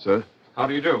 Sir? How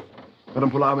do you do?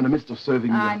 Madame Pollard, I'm in the midst of serving...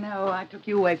 I know. I took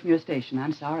you away from your station.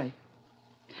 I'm sorry.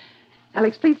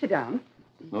 Alex, please sit down.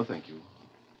 No, thank you.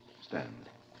 Stand.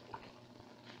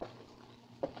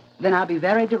 Then I'll be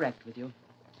very direct with you.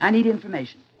 I need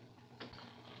information.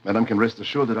 Madame can rest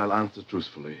assured that I'll answer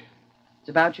truthfully. It's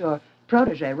about your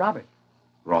protege, Robert.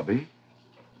 Robbie?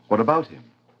 What about him?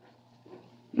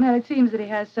 Well, it seems that he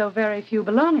has so very few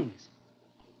belongings.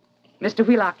 Mr.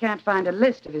 Wheelock can't find a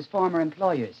list of his former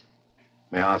employers.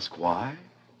 May I ask why?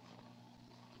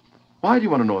 Why do you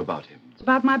want to know about him? It's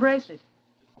about my bracelet.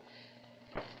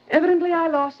 Evidently, I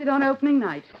lost it on opening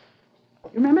night.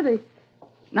 You remember the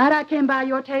night I came by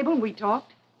your table and we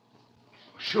talked?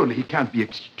 Surely he can't be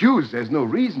excused. There's no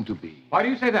reason to be. Why do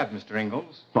you say that, Mr.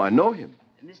 Ingalls? I know him.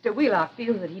 Mr. Wheelock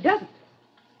feels that he doesn't.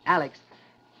 Alex,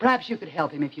 perhaps you could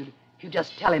help him if you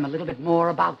just tell him a little bit more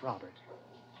about Robert.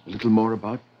 A little more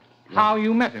about? How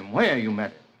you met him, where you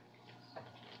met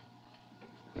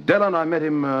him. Della and I met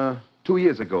him 2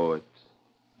 years ago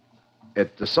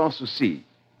at the Sans Souci.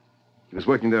 He was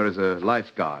working there as a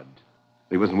lifeguard.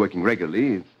 He wasn't working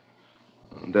regularly.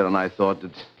 Della and I thought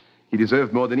that he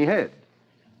deserved more than he had.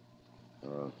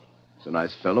 He's a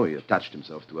nice fellow. He attached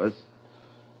himself to us.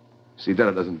 See,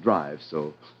 Della doesn't drive,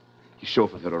 so he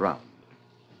chauffeured her around.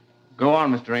 Go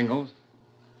on, Mr. Ingalls.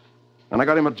 And I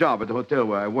got him a job at the hotel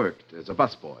where I worked as a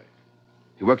busboy.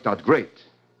 He worked out great.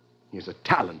 He has a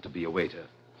talent to be a waiter.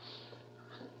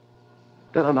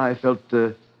 Della and I felt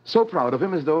so proud of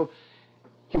him as though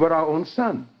he were our own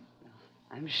son.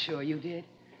 I'm sure you did.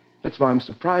 That's why I'm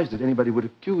surprised that anybody would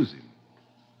accuse him.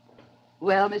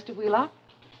 Well, Mr. Wheelock?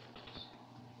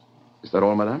 Is that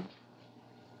all, Madame?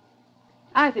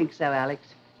 I think so, Alex.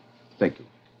 Thank you.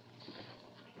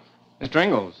 Mr.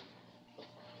 Ingalls,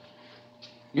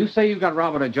 you say you got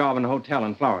Robert a job in a hotel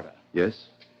in Florida. Yes?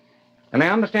 And I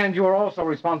understand you are also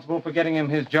responsible for getting him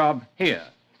his job here.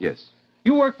 Yes.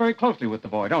 You work very closely with the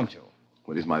boy, don't you?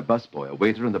 Well, he's my busboy. A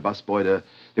waiter and the busboy,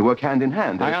 they work hand in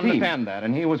hand. I understand that,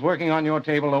 and he was working on your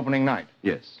table opening night.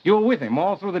 Yes. You were with him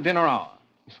all through the dinner hour.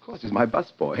 Of course, he's my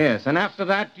busboy. Yes, and after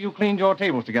that, you cleaned your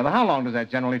tables together. How long does that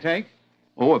generally take?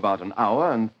 Oh, about an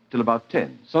hour until about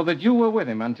 10. So that you were with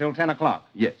him until 10 o'clock?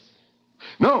 Yes.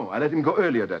 No, I let him go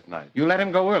earlier that night. You let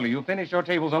him go early. You finished your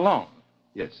tables alone.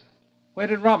 Yes. Where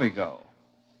did Robbie go?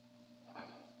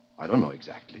 I don't know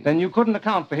exactly. Then you couldn't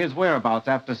account for his whereabouts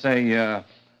after, say,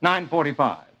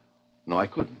 9:45. No, I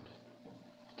couldn't.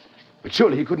 But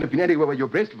surely he couldn't have been anywhere where your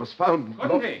bracelet was found.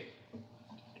 Couldn't he?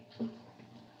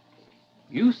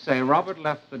 You say Robert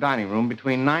left the dining room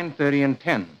between 9:30 and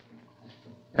 10.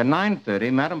 At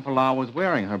 9:30, Madame Pollard was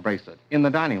wearing her bracelet in the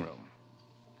dining room.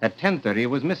 At 10:30, it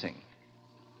was missing.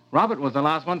 Robert was the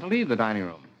last one to leave the dining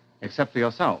room, except for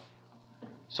yourself.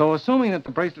 So assuming that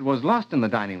the bracelet was lost in the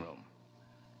dining room,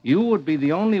 you would be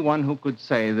the only one who could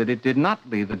say that it did not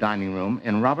leave the dining room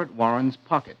in Robert Warren's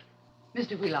pocket.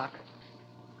 Mr. Wheelock,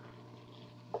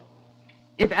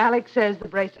 if Alex says the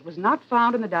bracelet was not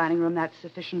found in the dining room, that's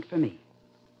sufficient for me.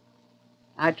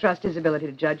 I trust his ability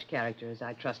to judge character as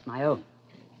I trust my own.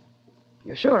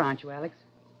 You're sure, aren't you, Alex?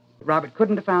 That Robert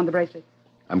couldn't have found the bracelet?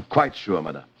 I'm quite sure,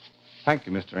 Madame. Thank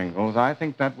you, Mr. Ingalls. I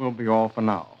think that will be all for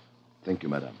now. Thank you,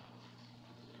 Madame.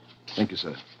 Thank you,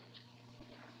 sir.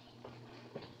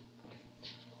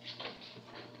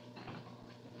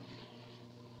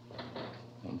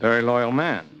 A very loyal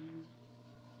man.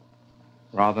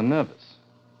 Rather nervous,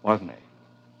 wasn't he?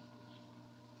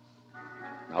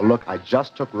 Now, look, I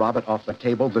just took Robert off the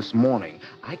table this morning.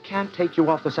 I can't take you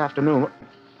off this afternoon.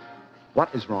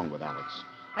 What is wrong with Alex?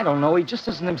 I don't know. He just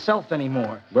isn't himself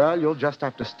anymore. Well, you'll just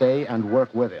have to stay and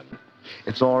work with him.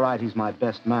 It's all right. He's my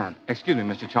best man. Excuse me,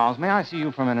 Mr. Charles. May I see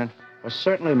you for a minute? Well,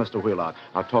 certainly, Mr. Wheelock.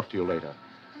 I'll talk to you later.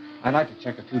 I'd like to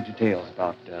check a few details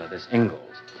about this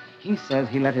Ingalls. He says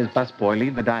he let his busboy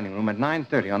leave the dining room at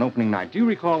 9:30 on opening night. Do you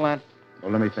recall that?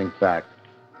 Well, let me think back.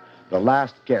 The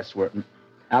last guests were at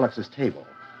Alex's table.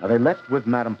 Now, they left with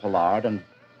Madame Pollard, and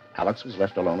Alex was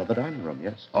left alone in the dining room,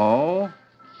 yes. Oh?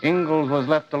 Ingalls was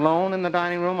left alone in the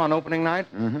dining room on opening night?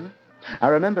 Mm-hmm. I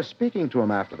remember speaking to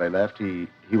him after they left. He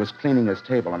was cleaning his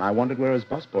table, and I wondered where his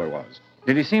busboy was.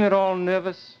 Did he seem at all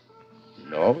nervous?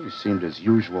 No, he seemed his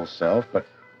usual self, but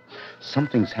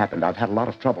something's happened. I've had a lot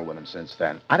of trouble with him since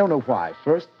then. I don't know why.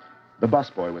 First, the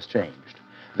busboy was changed.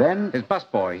 Then... His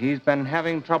busboy. He's been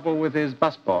having trouble with his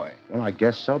busboy. Well, I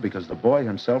guess so, because the boy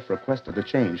himself requested the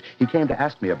change. He came to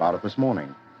ask me about it this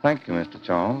morning. Thank you, Mr.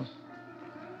 Charles.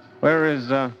 Where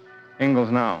is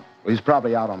Ingalls now? Well, he's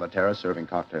probably out on the terrace serving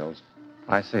cocktails.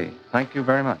 I see. Thank you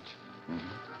very much. Mm-hmm.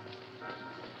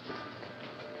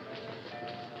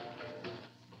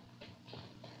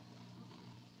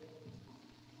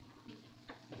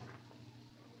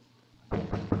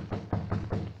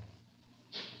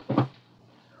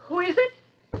 Who is it?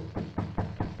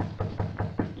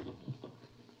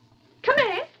 Come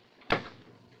in.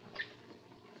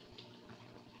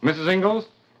 Mrs. Ingalls?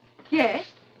 Yes?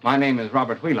 My name is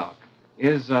Robert Wheelock.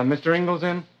 Is Mr. Ingalls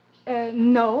in?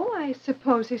 No, I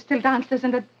suppose he's still downstairs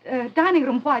in the dining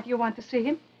room. Why do you want to see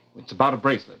him? It's about a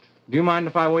bracelet. Do you mind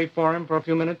if I wait for him for a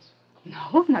few minutes?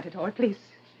 No, not at all. Please,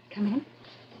 come in.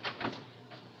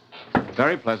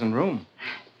 Very pleasant room.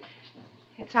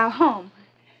 It's our home.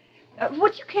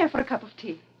 Would you care for a cup of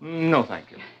tea? No,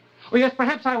 thank you. Oh, yes,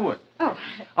 perhaps I would. Oh.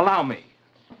 Allow me.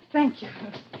 Thank you.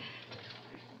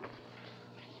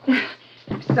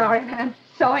 I'm sorry, I'm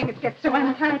sewing. It gets so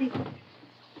untidy.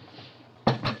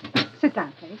 Sit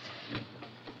down, please.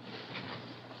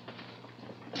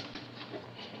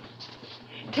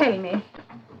 Tell me,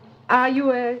 are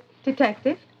you a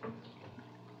detective?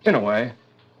 In a way.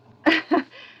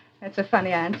 That's a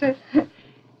funny answer.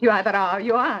 You either are or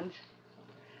you aren't.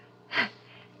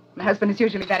 My husband is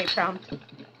usually very prompt.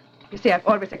 You see, I've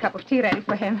always a cup of tea ready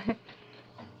for him.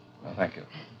 Well, thank you.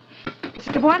 It's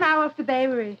the 1 hour of the day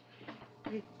where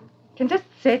we can just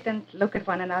sit and look at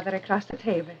one another across the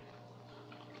table.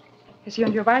 As you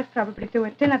and your wife probably do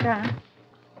at dinner time.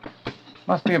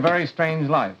 Must be a very strange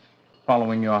life,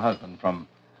 following your husband from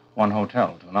one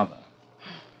hotel to another.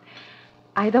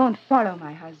 I don't follow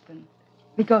my husband.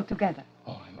 We go together.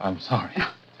 Oh, I'm sorry.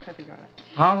 That'll be all right.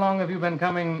 How long have you been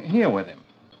coming here with him?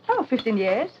 Oh, 15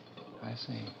 years. I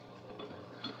see.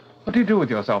 What do you do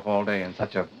with yourself all day in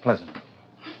such a pleasant room?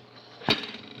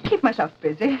 Keep myself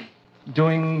busy.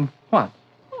 Doing what?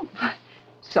 Oh,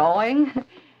 sewing,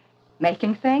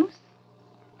 making things.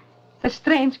 It's a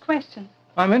strange question.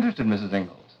 I'm interested, Mrs.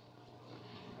 Ingalls.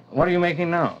 What are you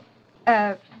making now?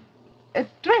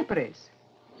 Draperies.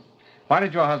 Why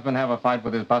did your husband have a fight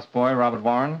with his busboy, Robert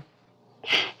Warren?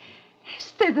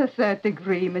 It's to the third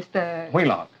degree, Mr.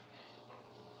 Wheelock.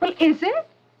 Well, is it?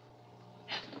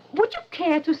 Would you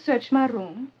care to search my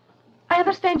room? I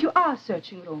understand you are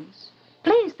searching rooms.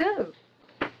 Please do.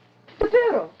 The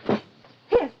bureau.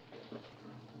 Here.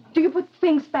 Do you put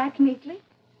things back neatly?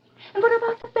 And what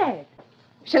about the bed?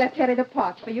 Shall I tear it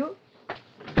apart for you?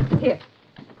 Here.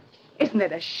 Isn't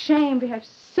it a shame we have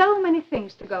so many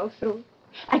things to go through?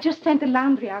 I just sent the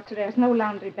laundry out today. There's no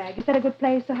laundry bag. Is that a good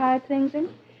place to hide things in?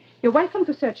 You're welcome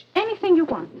to search anything you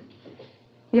want.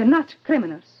 You're not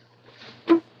criminals.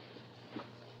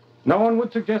 No one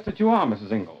would suggest that you are,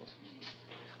 Mrs. Ingalls.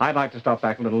 I'd like to stop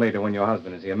back a little later when your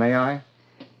husband is here. May I?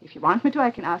 If you want me to, I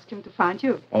can ask him to find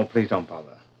you. Oh, please don't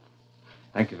bother.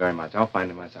 Thank you very much. I'll find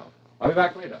him myself. I'll be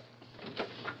back later.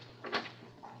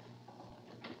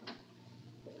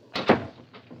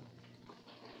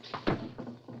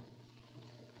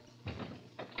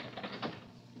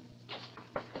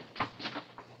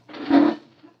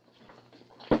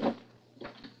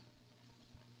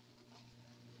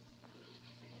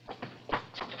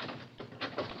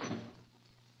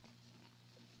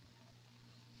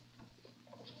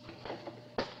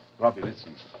 Robbie,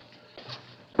 listen.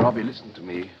 Robbie, listen to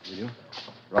me, will you?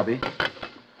 Robbie?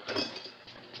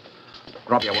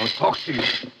 Robbie, I want to talk to you.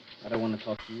 I don't want to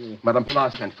talk to you. Madame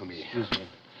Pollard sent for me. Excuse me.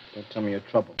 Don't tell me your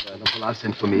trouble. Madame Pollard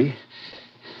sent for me.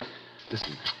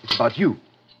 Listen, it's about you.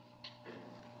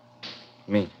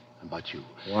 Me? About you.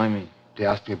 Why me? They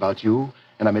asked me about you,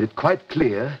 and I made it quite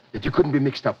clear that you couldn't be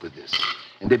mixed up with this.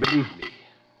 And they believed me.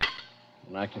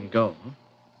 And I can go, huh?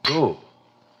 Go.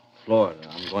 Florida.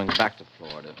 I'm going back to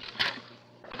Florida.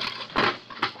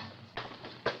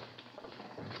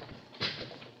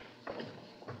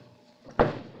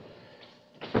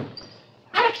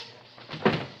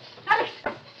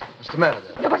 What's the matter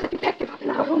there? There was a detective up in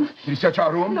our room. Did he search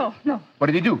our room? No, no. What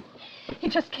did he do? He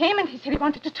just came and he said he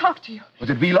wanted to talk to you. Was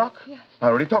it Wheelock? Yeah. I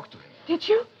already talked to him. Did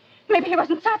you? Maybe he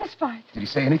wasn't satisfied. Did he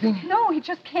say anything? No, he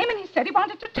just came and he said he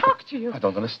wanted to talk to you. I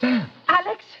don't understand.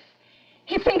 Alex,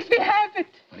 he thinks we have it.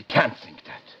 Well, he can't think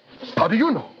that. How do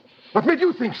you know? What made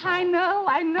you think so? I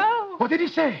know. What did he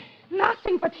say?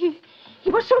 Nothing, but he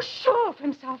was so sure of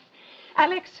himself.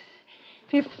 Alex,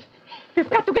 we've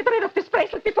got to get rid of this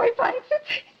bracelet before he finds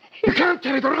it. You can't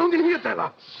carry it around in here,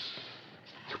 Della.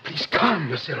 You please calm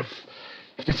yourself.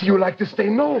 If they see you like this, they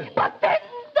know. But they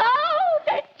know.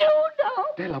 They do know.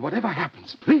 Della, whatever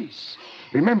happens, please,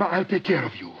 remember I'll take care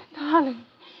of you. Darling,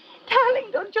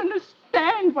 don't you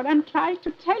understand what I'm trying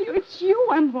to tell you? It's you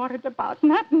I'm worried about,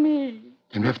 not me.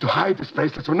 Then we have to hide this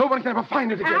bracelet so no one can ever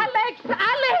find it again.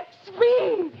 Alex,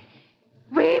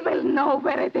 we will know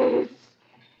where it is.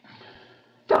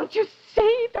 Don't you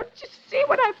see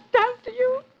what I've done to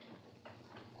you?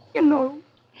 You know,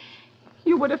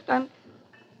 you would have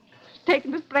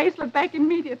taken this bracelet back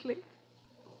immediately.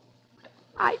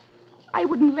 I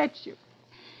wouldn't let you.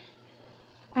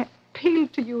 I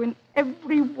appealed to you in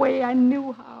every way I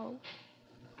knew how.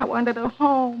 I wanted a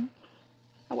home.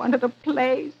 I wanted a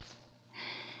place.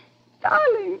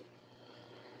 Darling,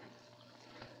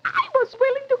 I was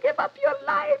willing to give up your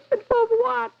life, and for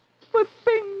what? For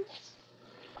things.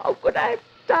 How could I have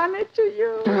done it to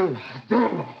you?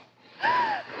 Della.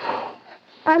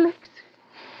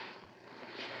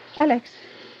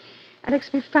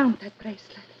 Alex, we found that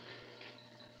bracelet.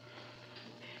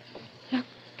 Now,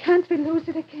 can't we lose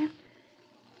it again?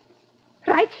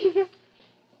 Right here?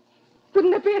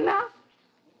 Wouldn't it be enough?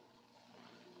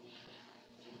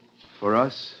 For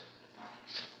us,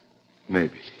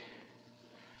 maybe.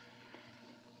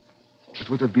 But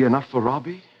would it be enough for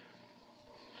Robbie?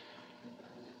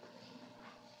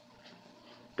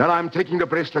 Then I'm taking the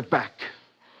bracelet back.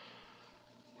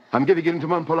 I'm giving it into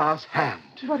Madame Pollard's hand.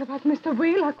 What about Mr.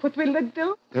 Wheelock? What will it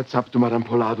do? That's up to Madame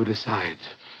Pollard to decide.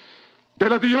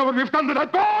 Della, do you know what we've done to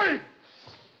that boy?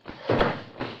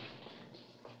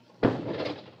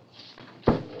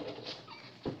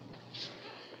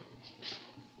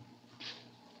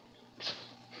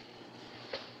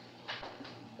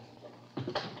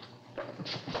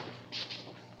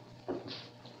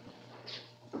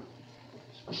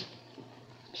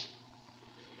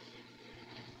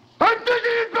 I'm taking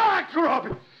it back,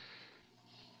 Robbie!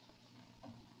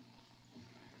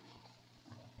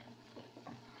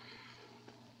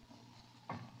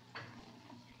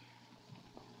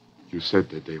 You said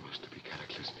that day was to be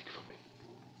cataclysmic for me.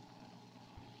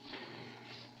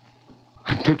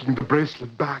 I'm taking the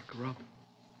bracelet back, Rob.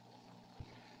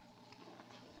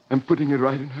 I'm putting it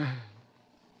right in her hand.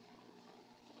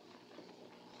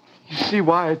 You see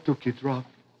why I took it, Rob?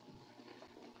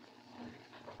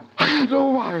 I know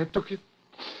why I took it.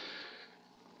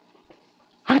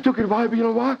 I took it why, you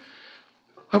know why?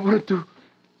 I wanted to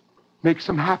make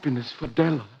some happiness for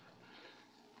Della.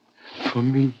 For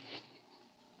me.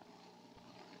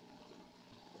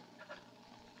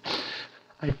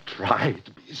 I tried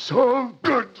to be so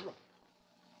good.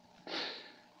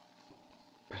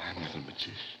 But I'm not a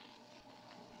magician.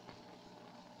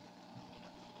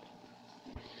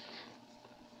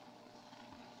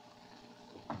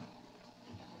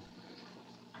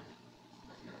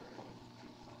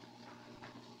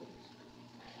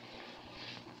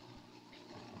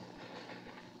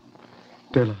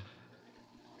 Della,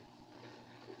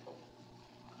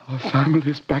 our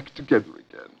family is back together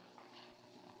again.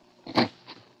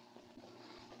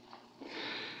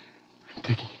 I'm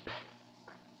taking it back.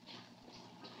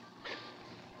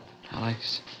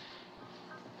 Alex.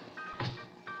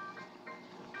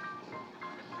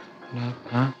 Love,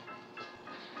 huh?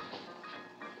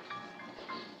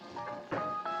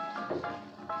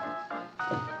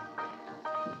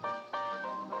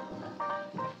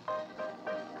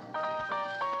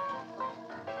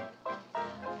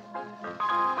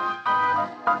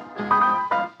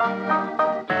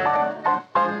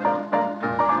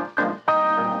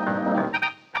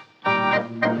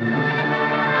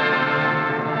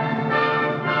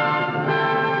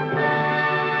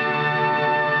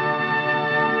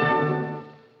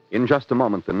 In just a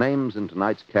moment, the names in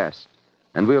tonight's cast,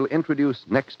 and we'll introduce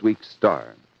next week's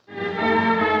star.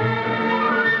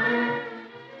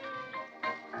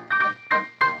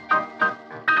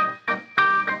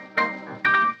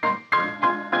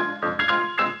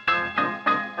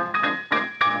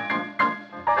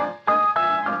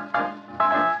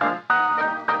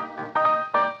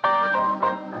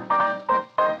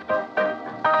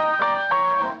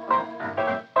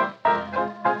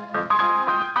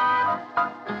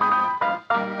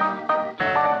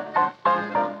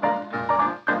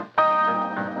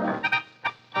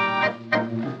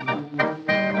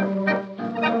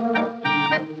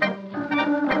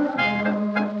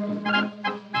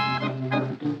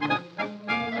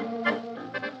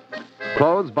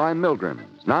 episodes by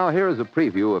Milgrams. Now here is a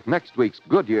preview of next week's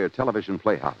Goodyear Television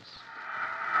Playhouse.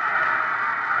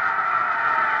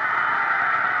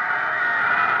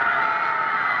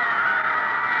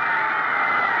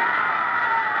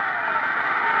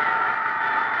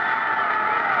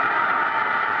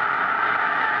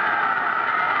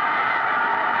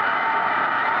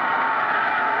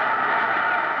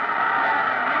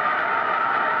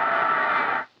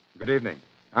 Good evening.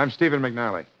 I'm Stephen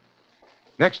McNally.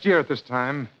 Next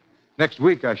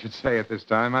week, I should say at this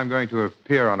time, I'm going to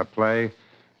appear on a play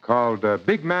called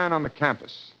Big Man on the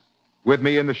Campus. With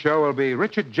me in the show will be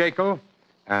Richard Jekyll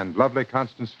and lovely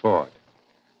Constance Ford.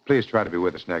 Please try to be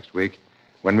with us next week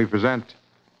when we present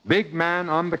Big Man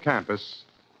on the Campus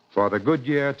for the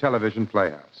Goodyear Television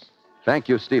Playhouse. Thank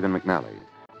you, Stephen McNally.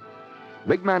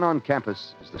 Big Man on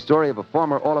Campus is the story of a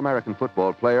former All-American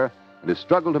football player and his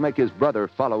struggle to make his brother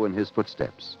follow in his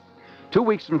footsteps. 2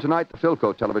 weeks from tonight, the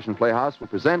Philco Television Playhouse will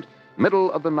present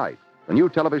Middle of the Night, a new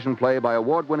television play by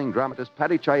award-winning dramatist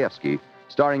Patty Chayefsky,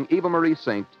 starring Eva Marie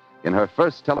Saint in her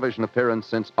first television appearance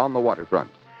since On the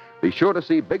Waterfront. Be sure to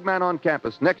see Big Man on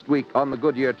Campus next week on the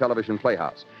Goodyear Television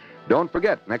Playhouse. Don't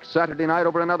forget, next Saturday night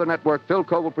over another network,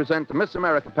 Philco will present the Miss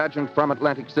America pageant from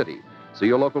Atlantic City. See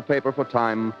your local paper for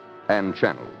time and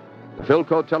channel. The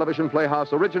Philco Television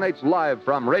Playhouse originates live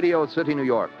from Radio City, New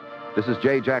York. This is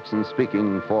Jay Jackson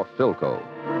speaking for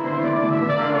Philco.